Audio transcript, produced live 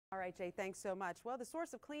right, Jay, thanks so much. Well, the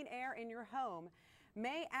source of clean air in your home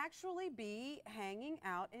may actually be hanging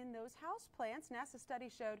out in those houseplants. NASA study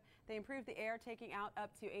showed they improved the air, taking out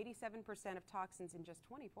up to 87% of toxins in just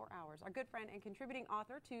 24 hours. Our good friend and contributing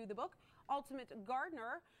author to the book, Ultimate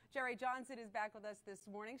Gardener, Jerry Johnson, is back with us this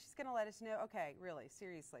morning. She's going to let us know, okay, really,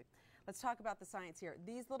 seriously, let's talk about the science here.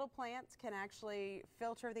 These little plants can actually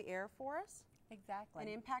filter the air for us? Exactly. And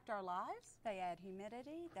impact our lives? They add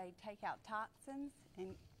humidity, they take out toxins,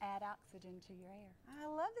 and add oxygen to your air. I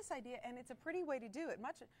love this idea, and it's a pretty way to do it.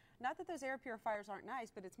 Not that those air purifiers aren't nice,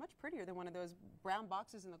 but it's much prettier than one of those brown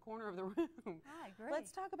boxes in the corner of the room. I agree.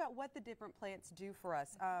 Let's talk about what the different plants do for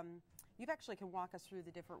us. You actually can walk us through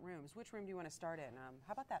the different rooms. Which room do you want to start in?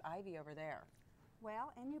 How about that ivy over there?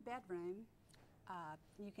 Well, in your bedroom,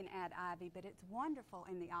 you can add ivy, but it's wonderful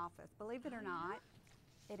in the office. Believe it or not,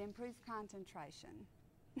 it improves concentration.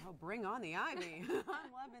 Oh, bring on the ivy.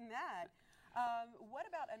 I'm loving that. What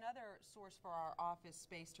about another source for our office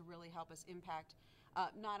space to really help us impact,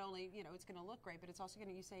 not only, you know, it's going to look great, but it's also going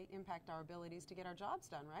to, you say, impact our abilities to get our jobs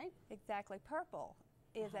done, right? Exactly. Purple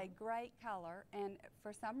is a great color, and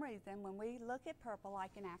for some reason, when we look at purple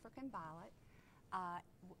like an African violet,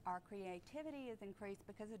 our creativity is increased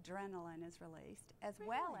because adrenaline is released, as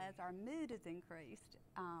well as our mood is increased.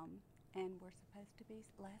 And we're supposed to be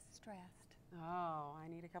less stressed. Oh, I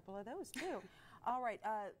need a couple of those too. All right,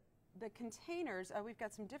 the containers, we've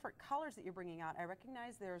got some different colors that you're bringing out. I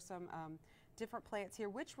recognize there are some different plants here.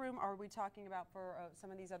 Which room are we talking about for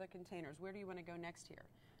some of these other containers? Where do you want to go next here?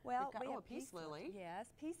 Well, we have a peace lily. Yes,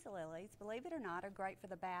 peace lilies, believe it or not, are great for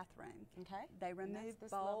the bathroom. Okay. They remove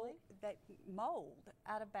mold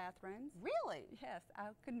out of bathrooms. Really? Yes, I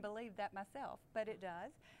couldn't believe that myself, but it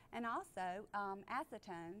does. And also,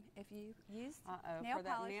 acetone, if you use nail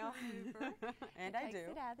polish remover, and it takes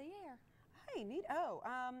it out of the air. Hey, neat. Oh,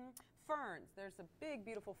 ferns. There's a big,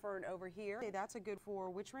 beautiful fern over here. Okay, that's a good for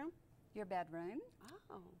which room? Your bedroom.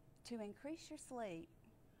 Oh. To increase your sleep.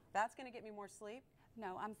 That's going to get me more sleep?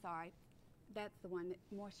 No, I'm sorry. That's the one that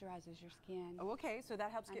moisturizes your skin. Oh, okay, so that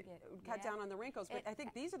helps cut down on the wrinkles. But I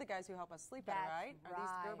think these are the guys who help us sleep better, right? Are these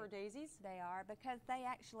Gerber daisies? They are, because they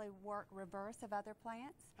actually work reverse of other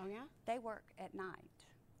plants. Oh, yeah? They work at night.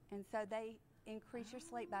 And so they increase your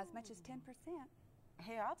sleep by as much as 10%.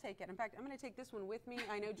 Hey, I'll take it. In fact, I'm going to take this one with me.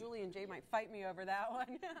 I know Julie and Jay might fight me over that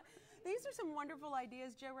one. These are some wonderful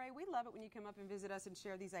ideas, Jerry. We love it when you come up and visit us and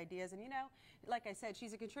share these ideas. And you know, like I said,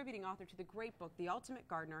 she's a contributing author to the great book, The Ultimate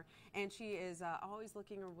Gardener, and she is always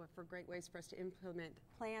looking for great ways for us to implement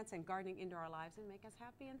plants and gardening into our lives and make us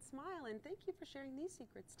happy and smile. And thank you for sharing these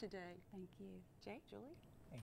secrets today. Thank you. Jay, Julie?